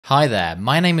Hi there,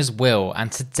 my name is Will,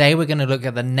 and today we're going to look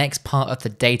at the next part of the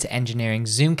data engineering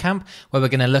Zoomcamp, where we're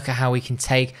going to look at how we can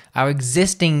take our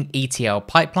existing ETL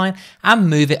pipeline and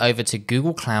move it over to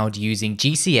Google Cloud using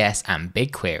GCS and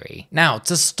BigQuery. Now,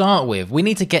 to start with, we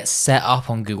need to get set up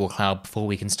on Google Cloud before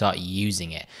we can start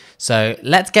using it. So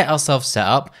let's get ourselves set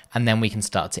up, and then we can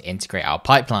start to integrate our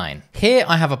pipeline. Here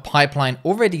I have a pipeline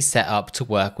already set up to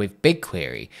work with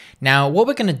BigQuery. Now, what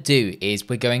we're going to do is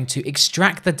we're going to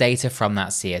extract the data from that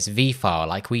CSV file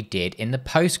like we did in the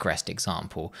Postgres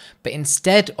example. But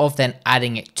instead of then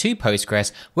adding it to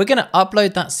Postgres, we're going to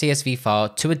upload that CSV file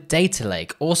to a data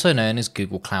lake, also known as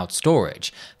Google Cloud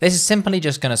Storage. This is simply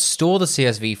just going to store the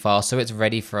CSV file so it's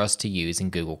ready for us to use in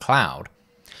Google Cloud.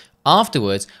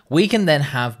 Afterwards, we can then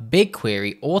have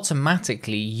BigQuery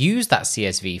automatically use that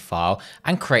CSV file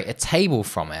and create a table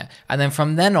from it. And then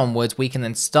from then onwards, we can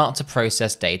then start to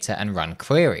process data and run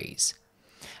queries.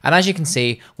 And as you can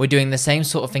see, we're doing the same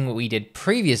sort of thing that we did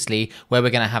previously, where we're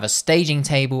going to have a staging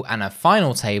table and a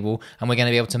final table, and we're going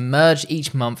to be able to merge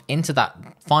each month into that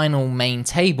final main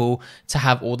table to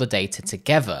have all the data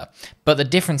together. But the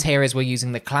difference here is we're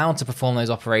using the cloud to perform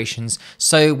those operations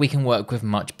so we can work with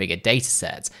much bigger data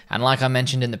sets. And like I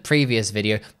mentioned in the previous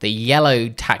video, the yellow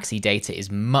taxi data is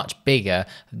much bigger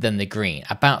than the green,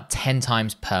 about 10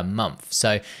 times per month.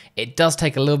 So it does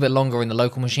take a little bit longer in the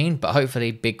local machine, but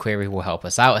hopefully BigQuery will help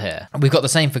us out here. We've got the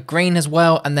same for green as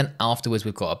well, and then afterwards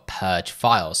we've got a purge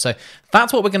file. So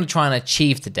that's what we're going to try and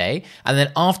achieve today, and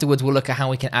then afterwards we'll look at how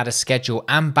we can add a schedule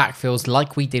and backfills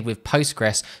like we did with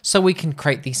Postgres, so we can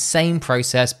create the same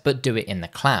process but do it in the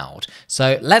cloud.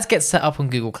 So let's get set up on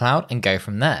Google Cloud and go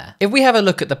from there. If we have a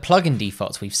look at the plugin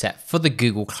defaults we've set for the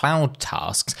Google Cloud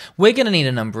tasks, we're going to need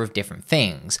a number of different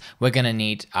things. We're going to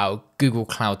need our Google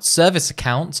Cloud service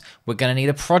account, we're going to need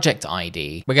a project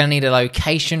ID, we're going to need a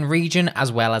location region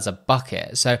as well as a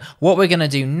bucket. So what we're going to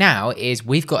do now is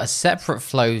we've got a separate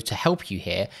flow to help you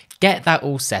here, get that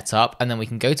all set up, and then we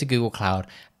can go to Google Cloud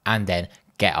and then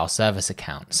get our service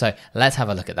account. So let's have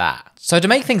a look at that. So to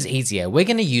make things easier, we're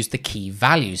going to use the key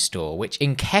value store, which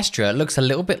in Kestra looks a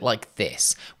little bit like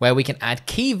this, where we can add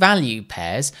key value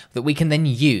pairs that we can then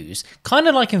use, kind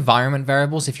of like environment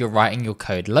variables if you're writing your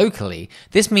code locally.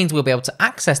 This means we'll be able to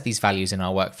access these values in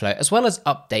our workflow as well as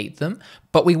update them,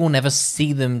 but we will never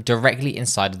see them directly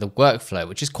inside of the workflow,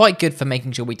 which is quite good for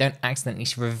making sure we don't accidentally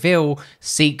reveal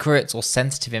secrets or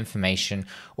sensitive information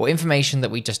or information that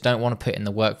we just don't want to put in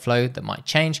the workflow that might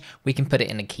change. We can put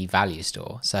it in a key value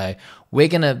store. So we're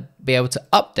going to be able to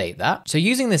update that. So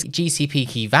using this GCP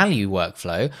key value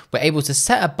workflow, we're able to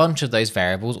set a bunch of those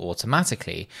variables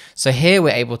automatically. So here we're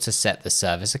able to set the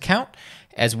service account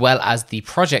as well as the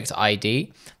project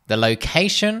ID, the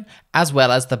location, as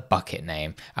well as the bucket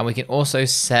name. And we can also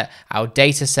set our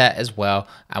data set as well,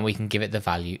 and we can give it the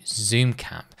value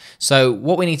Zoomcamp. So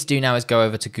what we need to do now is go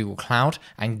over to Google Cloud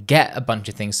and get a bunch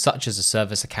of things such as a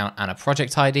service account and a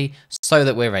project ID so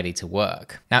that we're ready to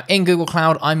work. Now in Google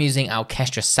Cloud, I'm using our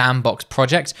Kestra Sandbox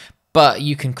project, but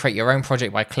you can create your own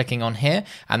project by clicking on here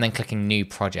and then clicking new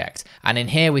project. And in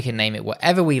here, we can name it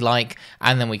whatever we like,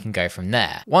 and then we can go from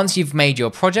there. Once you've made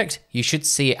your project, you should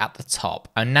see it at the top.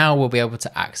 And now we'll be able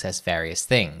to access various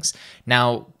things.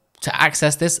 Now, to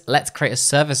access this, let's create a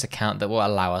service account that will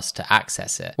allow us to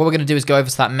access it. What we're going to do is go over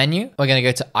to that menu. We're going to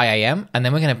go to IAM, and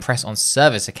then we're going to press on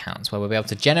service accounts, where we'll be able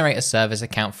to generate a service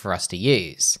account for us to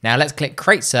use. Now let's click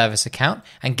create service account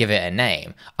and give it a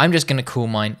name. I'm just going to call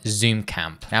mine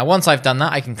Zoomcamp. Now once I've done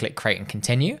that, I can click create and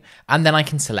continue, and then I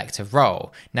can select a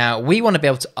role. Now we want to be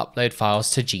able to upload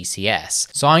files to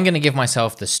GCS. So I'm going to give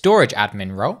myself the storage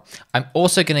admin role. I'm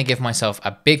also going to give myself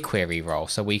a BigQuery role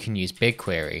so we can use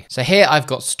BigQuery. So here I've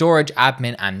got storage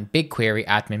admin and BigQuery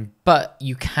admin, but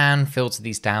you can filter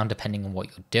these down depending on what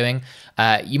you're doing.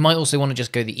 You might also want to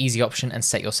just go the easy option and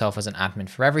set yourself as an admin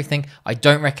for everything. I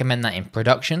don't recommend that in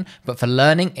production, but for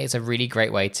learning, it's a really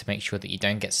great way to make sure that you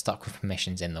don't get stuck with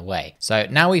permissions in the way. So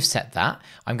now we've set that,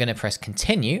 I'm going to press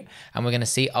continue, and we're going to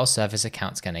see our service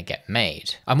account's going to get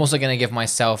made. I'm also going to give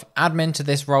myself admin to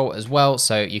this role as well,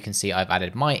 so you can see I've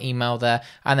added my email there,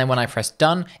 and then when I press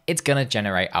done, it's going to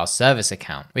generate our service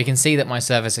account. We can see that my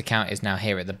service account is now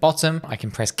here at the bottom. I can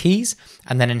press keys,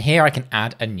 and then in here I can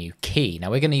add a new key.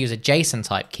 Now we're going to use a JSON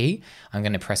type key. I'm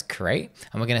going to press create,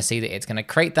 and we're going to see that it's going to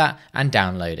create that and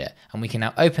download it, and we can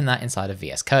now open that inside of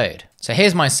VS Code. So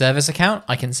here's my service account.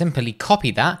 I can simply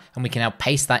copy that and we can now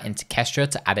paste that into Kestra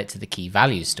to add it to the key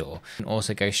value store. You can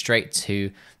also go straight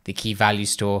to the key value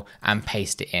store and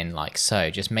paste it in like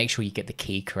so. Just make sure you get the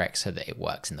key correct so that it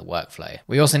works in the workflow.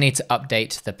 We also need to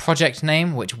update the project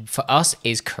name, which for us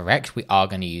is correct. We are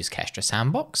going to use Kestra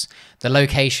Sandbox. The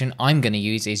location I'm going to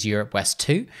use is Europe West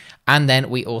 2. And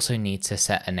then we also need to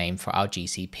set a name for our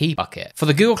GCP bucket. For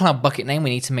the Google Cloud bucket name,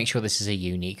 we need to make sure this is a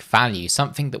unique value,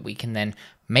 something that we can then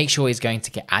make sure is going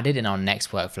to get added in our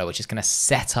next workflow, which is going to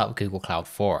set up Google Cloud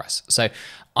for us. So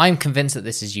I'm convinced that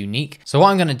this is unique. So what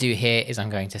I'm going to do here is I'm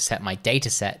going to set my data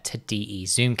set to DE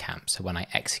Zoomcamp. So when I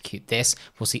execute this,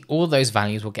 we'll see all those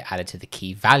values will get added to the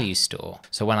key value store.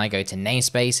 So when I go to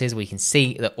namespaces, we can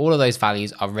see that all of those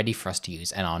values are ready for us to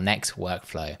use in our next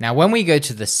workflow. Now, when we go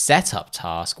to the setup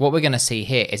task, what we're going to see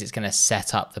here is it's going to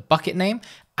set up the bucket name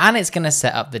and it's going to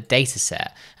set up the data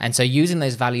set. And so using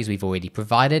those values we've already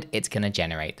provided, it's going to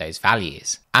generate those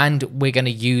values. And we're going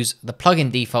to use the plugin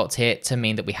defaults here to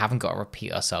mean that we haven't got to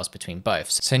repeat ourselves between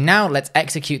both. So now let's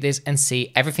execute this and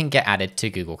see everything get added to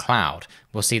Google Cloud.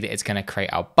 We'll see that it's going to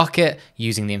create our bucket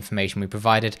using the information we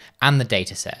provided and the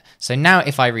data set. So now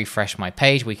if I refresh my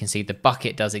page, we can see the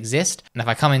bucket does exist. And if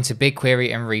I come into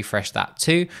BigQuery and refresh that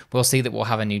too, we'll see that we'll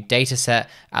have a new data set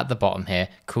at the bottom here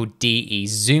called DE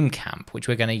Zoomcamp, which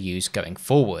we're going to use going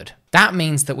forward. That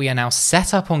means that we are now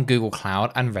set up on Google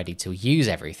Cloud and ready to use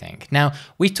everything. Now,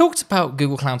 we talked about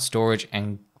Google Cloud Storage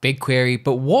and BigQuery,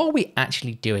 but what are we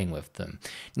actually doing with them?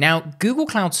 Now, Google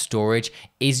Cloud Storage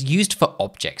is used for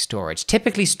object storage,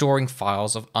 typically storing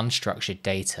files of unstructured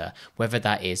data, whether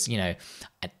that is, an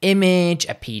image,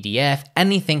 a PDF,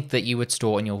 anything that you would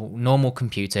store on your normal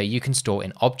computer, you can store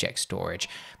in object storage.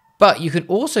 But you can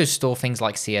also store things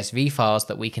like CSV files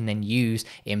that we can then use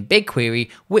in BigQuery,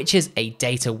 which is a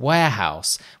data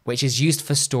warehouse, which is used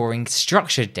for storing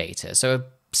structured data. So a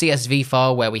CSV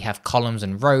file where we have columns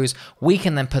and rows, we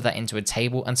can then put that into a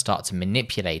table and start to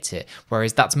manipulate it,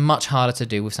 whereas that's much harder to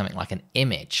do with something like an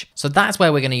image. So that's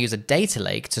where we're going to use a data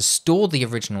lake to store the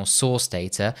original source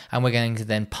data, and we're going to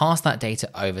then pass that data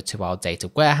over to our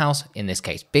data warehouse, in this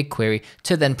case BigQuery,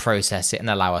 to then process it and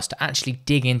allow us to actually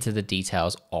dig into the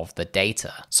details of the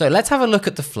data. So let's have a look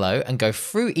at the flow and go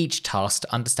through each task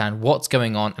to understand what's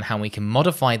going on and how we can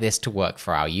modify this to work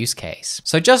for our use case.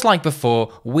 So just like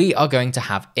before, we are going to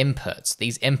have inputs.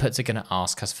 These inputs are going to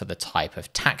ask us for the type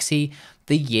of taxi,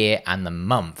 the year, and the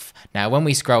month. Now, when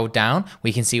we scroll down,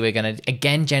 we can see we're going to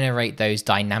again generate those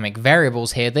dynamic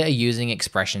variables here that are using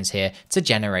expressions here to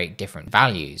generate different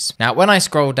values. Now, when I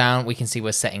scroll down, we can see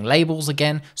we're setting labels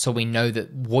again, so we know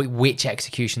that which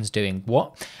execution's doing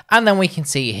what. And then we can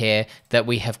see here that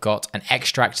we have got an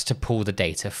extract to pull the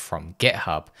data from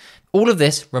GitHub. All of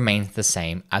this remains the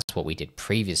same as what we did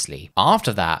previously.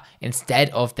 After that, instead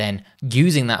of then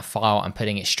using that file and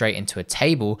putting it straight into a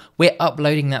table, we're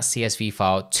uploading that CSV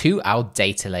file to our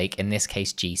data lake, in this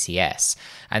case GCS.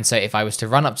 And so if I was to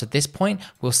run up to this point,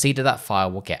 we'll see that that file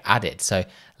will get added. So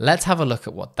let's have a look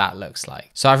at what that looks like.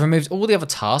 So I've removed all the other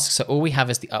tasks, so all we have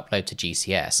is the upload to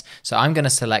GCS. So I'm going to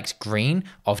select green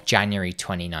of January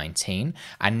 2019.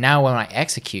 And now when I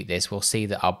execute this, we'll see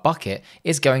that our bucket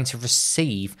is going to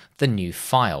receive the new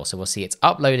file. So we'll see it's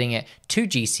uploading it to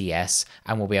GCS,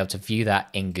 and we'll be able to view that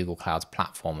in Google Cloud's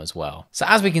platform as well. So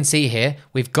as we can see here,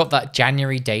 we've got that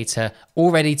January data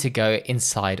all ready to go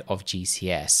inside of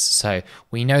GCS. So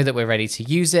we know that we're ready to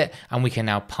use it, and we can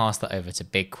now pass that over to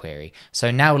BigQuery. So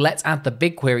now let's add the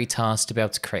BigQuery task to be able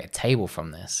to create a table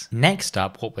from this. Next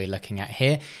up, what we're looking at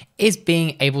here is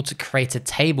being able to create a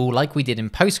table like we did in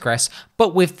Postgres,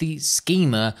 but with the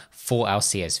schema for our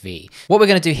CSV. What we're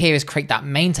going to do here is create that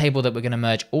main table that we're going to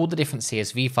merge all the different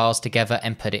CSV files together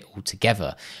and put it all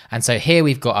together. And so here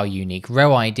we've got our unique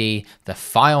row ID, the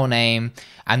file name,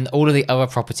 and all of the other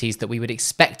properties that we would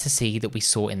expect to see that we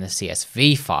saw in the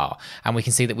CSV file. And we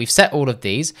can see that we've set all of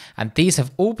these, and these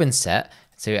have all been set.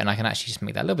 So, and I can actually just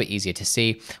make that a little bit easier to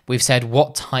see. We've said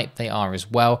what type they are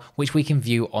as well, which we can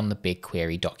view on the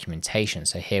BigQuery documentation.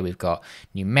 So here we've got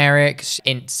numeric,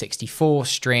 int 64,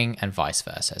 string, and vice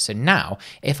versa. So now,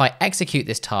 if I execute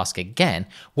this task again,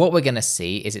 what we're going to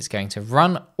see is it's going to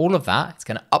run all of that. It's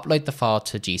going to upload the file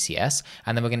to GCS,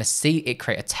 and then we're going to see it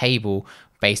create a table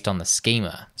based on the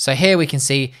schema. So here we can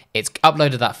see it's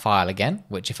uploaded that file again,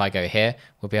 which if I go here,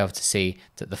 we'll be able to see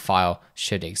that the file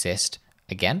should exist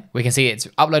again. We can see it's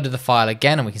uploaded the file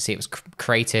again, and we can see it was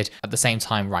created at the same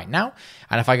time right now.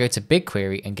 And if I go to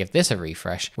BigQuery and give this a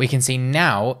refresh, we can see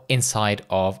now inside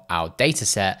of our data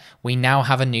set, we now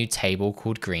have a new table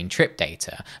called green trip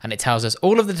data. And it tells us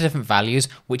all of the different values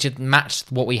which had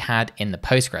matched what we had in the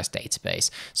Postgres database.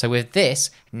 So with this,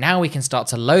 now we can start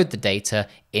to load the data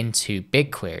into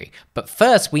BigQuery. But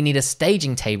first we need a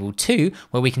staging table too,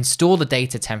 where we can store the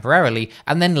data temporarily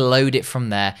and then load it from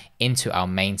there into our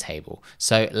main table.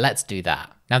 So let's do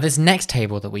that. Now this next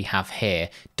table that we have here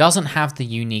doesn't have the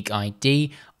unique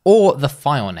ID or the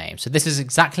file name. So this is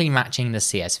exactly matching the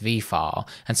CSV file.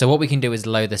 And so what we can do is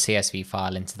load the CSV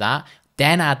file into that,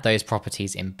 then add those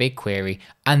properties in BigQuery,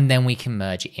 and then we can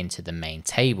merge it into the main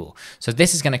table. So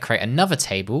this is going to create another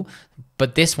table,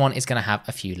 but this one is going to have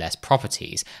a few less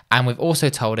properties. And we've also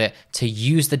told it to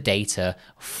use the data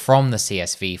from the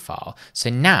CSV file.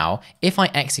 So now if I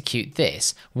execute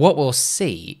this, what we'll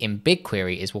see in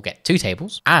BigQuery is we'll get two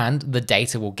tables, and the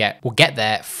data will get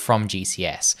there from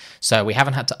GCS. So we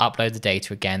haven't had to upload the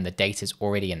data again. The data is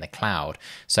already in the cloud.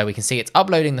 So we can see it's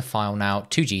uploading the file now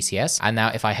to GCS. And now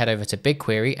if I head over to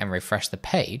BigQuery and refresh the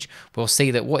page, we'll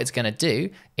see that what it's going to do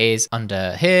is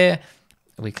under here,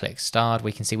 we click start,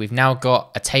 we can see we've now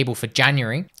got a table for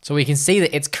January. So we can see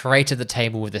that it's created the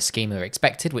table with the schema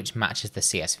expected, which matches the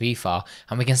CSV file.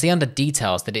 And we can see under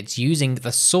details that it's using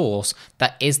the source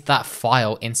that is that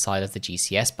file inside of the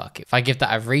GCS bucket. If I give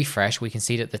that a refresh, we can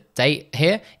see that the date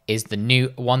here is the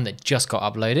new one that just got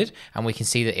uploaded. And we can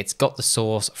see that it's got the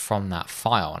source from that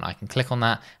file. And I can click on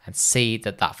that and see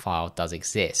that that file does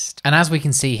exist. And as we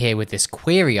can see here with this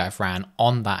query I've ran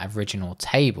on that original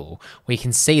table, we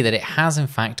can see that it has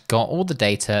in fact got all the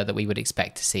data that we would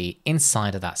expect to see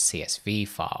inside of that CSV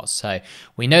file. So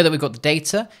we know that we've got the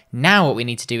data. Now what we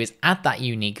need to do is add that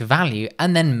unique value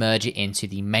and then merge it into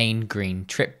the main green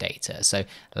trip data. So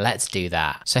let's do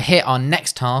that. So here our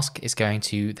next task is going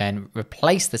to then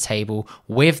replace the table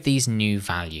with these new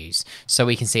values. So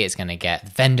we can see it's going to get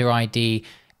vendor ID.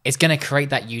 It's going to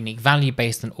create that unique value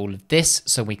based on all of this,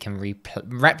 so we can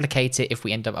replicate it if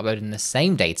we end up uploading the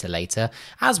same data later,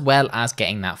 as well as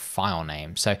getting that file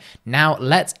name. So now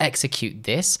let's execute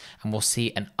this and we'll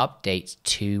see an update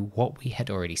to what we had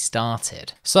already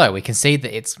started. So we can see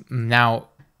that it's now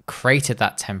created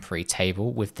that temporary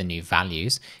table with the new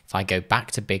values. If I go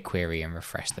back to BigQuery and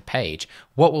refresh the page,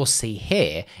 what we'll see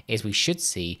here is we should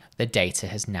see the data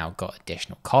has now got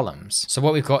additional columns. So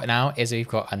what we've got now is we've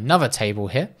got another table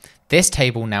here. This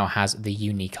table now has the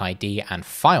unique ID and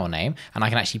file name, and I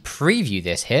can actually preview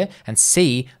this here and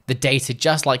see the data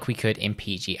just like we could in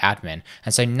PG admin.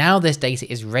 And so now this data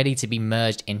is ready to be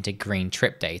merged into green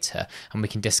trip data, and we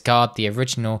can discard the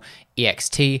original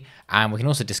EXT, and we can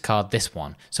also discard this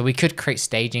one. So we could create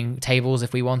staging tables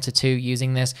if we wanted to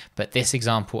using this, but this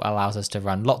example allows us to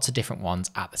run lots of different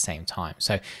ones at the same time.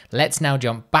 So let's now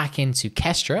jump back into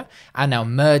Kestra and now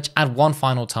add one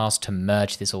final task to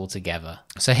merge this all together.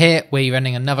 So here we're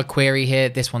running another query here.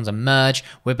 This one's a merge.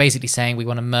 We're basically saying we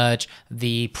want to merge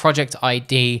the project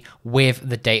ID with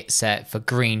the data set for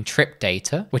green trip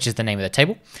data, which is the name of the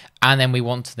table. And then we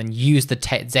want to then use the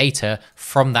data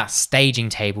from that staging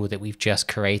table that we've just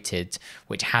created,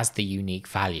 which has the unique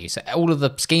value. So all of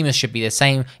the schemas should be the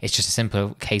same. It's just a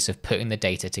simple case of putting the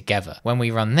data together. When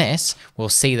we run this, we'll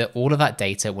see that all of that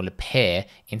data will appear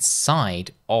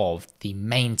inside of the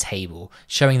main table,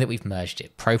 showing that we've merged it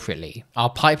appropriately.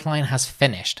 Our pipeline has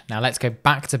finished. Now let's go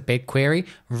back to BigQuery,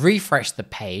 refresh the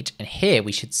page, and here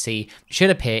we should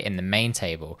appear in the main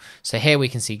table. So here we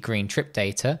can see green trip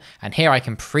data, and here I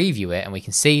can preview it, and we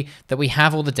can see that we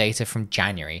have all the data from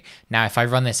January. Now, if I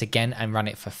run this again and run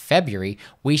it for February,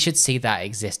 we should see that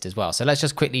exist as well. So let's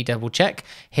just quickly double check.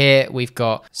 Here we've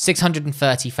got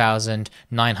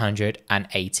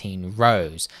 630,918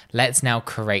 rows. Let's now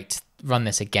run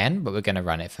this again, but we're going to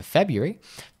run it for February.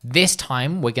 This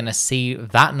time we're going to see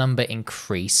that number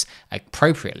increase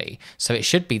appropriately. So it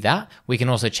should be that. We can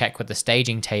also check with the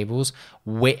staging tables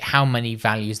how many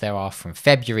values there are from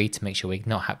February to make sure we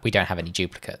don't have any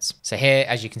duplicates. So here,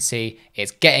 as you can see, it's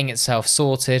getting itself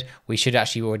sorted. We should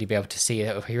actually already be able to see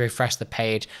that if we refresh the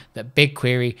page that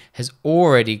BigQuery has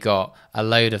already got a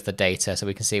load of the data. So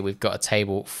we can see we've got a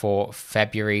table for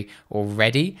February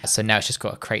already. So now it's just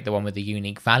got to create the one with the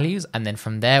unique values. And then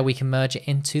from there, we can merge it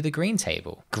into the green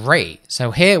table. Great.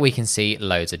 So here we can see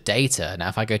loads of data. Now,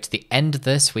 if I go to the end of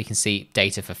this, we can see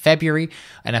data for February.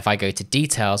 And if I go to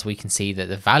details, we can see that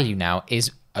the value now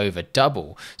is over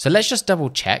double. So let's just double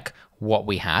check what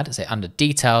we had. So under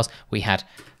details,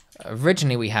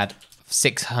 originally we had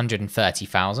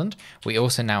 630,000. We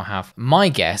also now have, my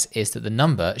guess is that the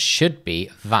number should be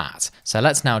that. So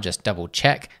let's now just double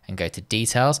check and go to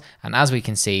details. And as we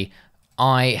can see,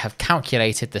 I have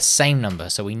calculated the same number.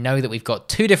 So we know that we've got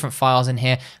two different files in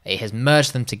here. It has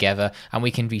merged them together, and we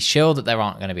can be sure that there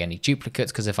aren't going to be any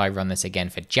duplicates, because if I run this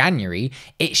again for January,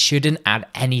 it shouldn't add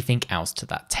anything else to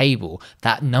that table.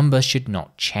 That number should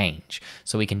not change.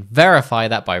 So we can verify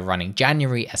that by running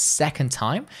January a second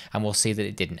time, and we'll see that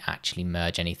it didn't actually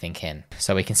merge anything in.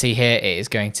 So we can see here it is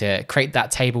going to create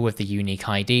that table with the unique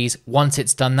IDs. Once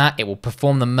it's done that, it will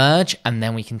perform the merge, and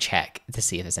then we can check to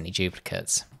see if there's any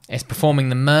duplicates. It's performing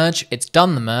the merge, it's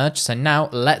done the merge, so now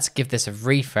let's give this a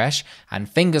refresh, and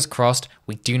fingers crossed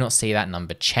we do not see that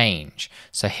number change.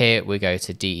 So here we go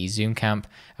to DE Zoomcamp,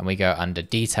 and we go under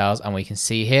details, and we can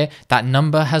see here that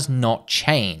number has not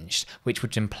changed, which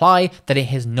would imply that it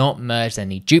has not merged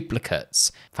any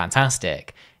duplicates.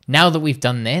 Fantastic. Now that we've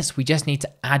done this, we just need to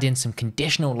add in some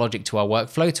conditional logic to our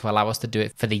workflow to allow us to do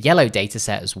it for the yellow data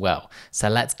set as well. So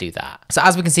let's do that. So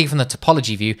as we can see from the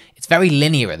topology view, it's very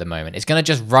linear at the moment. It's going to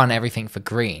just run everything for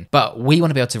green, but we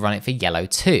want to be able to run it for yellow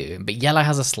too. But yellow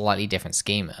has a slightly different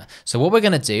schema. So what we're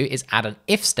going to do is add an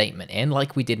if statement in,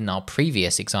 like we did in our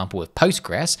previous example with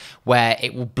Postgres, where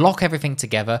it will block everything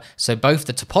together. So both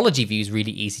the topology view is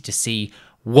really easy to see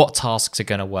what tasks are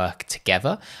going to work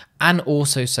together, and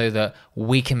also so that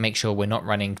we can make sure we're not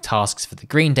running tasks for the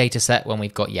green data set when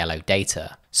we've got yellow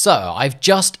data. So I've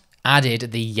just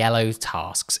added the yellow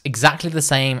tasks, exactly the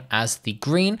same as the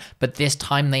green, but this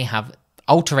time they have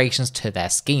alterations to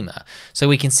their schema. So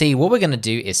we can see what we're going to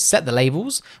do is set the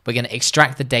labels, we're going to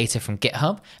extract the data from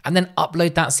GitHub, and then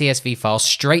upload that CSV file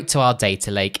straight to our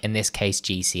data lake, in this case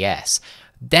GCS.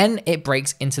 Then it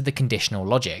breaks into the conditional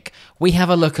logic. We have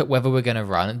a look at whether we're going to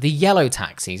run the yellow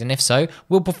taxis, and if so,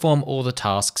 we'll perform all the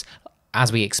tasks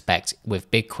as we expect with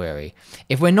BigQuery.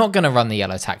 If we're not going to run the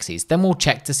yellow taxis, then we'll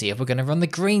check to see if we're going to run the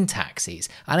green taxis.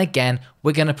 And again,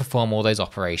 we're going to perform all those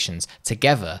operations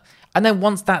together. And then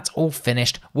once that's all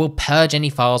finished, we'll purge any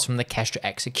files from the Kestra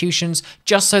executions,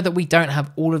 just so that we don't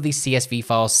have all of these CSV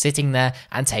files sitting there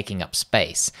and taking up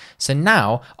space. So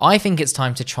now I think it's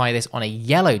time to try this on a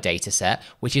yellow data set,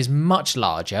 which is much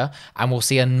larger, and we'll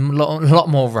see a lot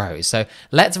more rows. So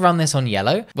let's run this on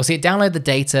yellow. We'll see it download the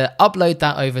data, upload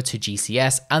that over to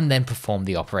GCS, and then perform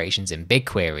the operations in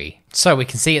BigQuery. So we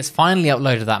can see it's finally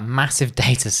uploaded that massive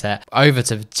data set over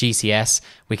to GCS.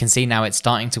 We can see now it's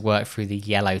starting to work through the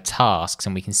yellow tasks,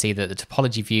 and we can see that the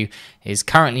topology view is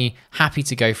currently happy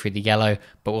to go through the yellow,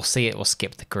 but we'll see it will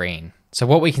skip the green. So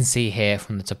what we can see here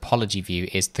from the topology view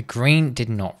is the green did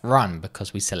not run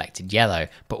because we selected yellow,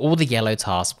 but all the yellow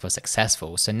tasks were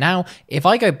successful. So now if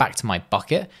I go back to my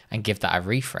bucket and give that a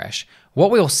refresh,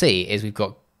 what we'll see is we've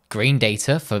got green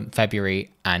data for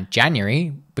February and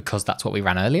January, because that's what we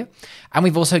ran earlier. And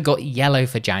we've also got yellow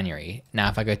for January. Now,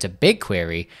 if I go to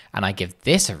BigQuery and I give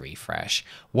this a refresh,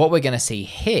 what we're going to see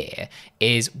here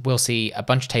is we'll see a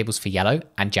bunch of tables for yellow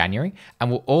and January, and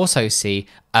we'll also see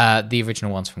the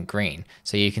original ones from green.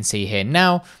 So you can see here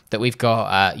now that we've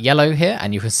got yellow here,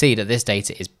 and you can see that this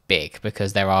data is big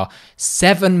because there are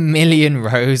 7 million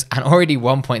rows and already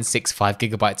 1.65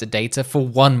 gigabytes of data for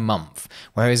 1 month,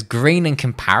 whereas green in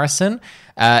comparison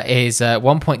is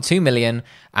 1.2 million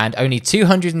and only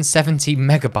 270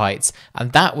 megabytes,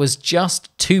 and that was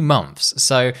just 2 months.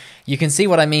 So you can see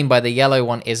what I mean by the yellow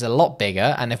one is a lot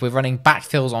bigger, and if we're running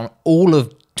backfills on all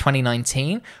of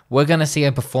 2019, we're going to see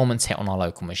a performance hit on our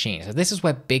local machine. So this is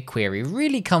where BigQuery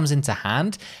really comes into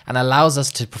hand and allows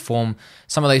us to perform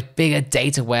some of those bigger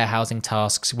data warehousing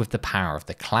tasks with the power of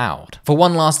the cloud. For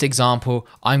one last example,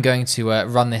 I'm going to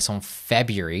run this on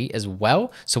February as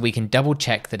well, so we can double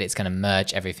check that it's going to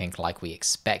merge everything like we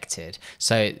expected.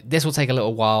 So this will take a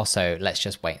little while, so let's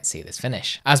just wait and see this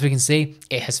finish. As we can see,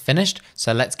 it has finished.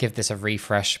 So let's give this a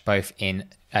refresh both in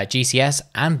GCS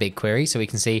and BigQuery, so we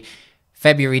can see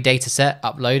February dataset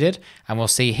uploaded, and we'll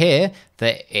see here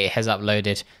that it has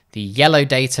uploaded the yellow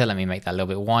data. Let me make that a little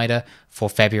bit wider for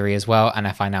February as well. And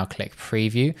if I now click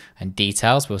preview and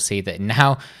details, we'll see that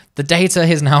now the data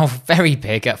is now very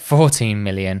big at 14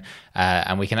 million.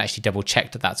 And we can actually double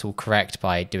check that that's all correct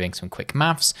by doing some quick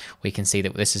maths. We can see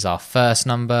that this is our first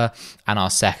number and our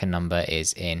second number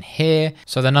is in here.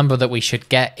 So the number that we should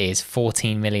get is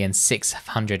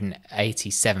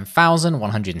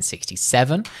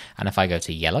 14,687,167. And if I go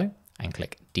to yellow and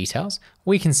click details,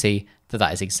 we can see that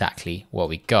that is exactly what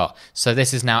we got. So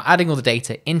this is now adding all the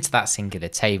data into that singular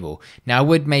table. Now I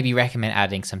would maybe recommend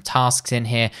adding some tasks in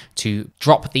here to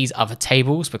drop these other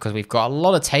tables, because we've got a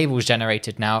lot of tables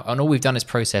generated now, and all we've done is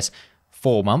process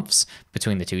 4 months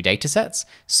between the two data sets,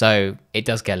 so it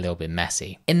does get a little bit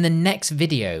messy. In the next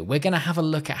video, we're going to have a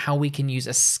look at how we can use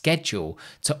a schedule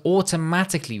to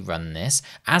automatically run this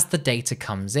as the data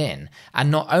comes in.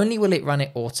 And not only will it run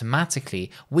it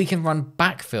automatically, we can run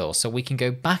backfill, so we can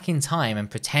go back in time and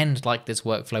pretend like this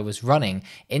workflow was running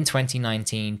in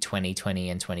 2019, 2020,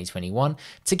 and 2021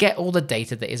 to get all the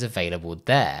data that is available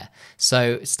there.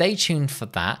 So stay tuned for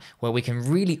that, where we can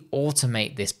really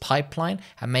automate this pipeline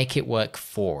and make it work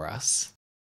for us.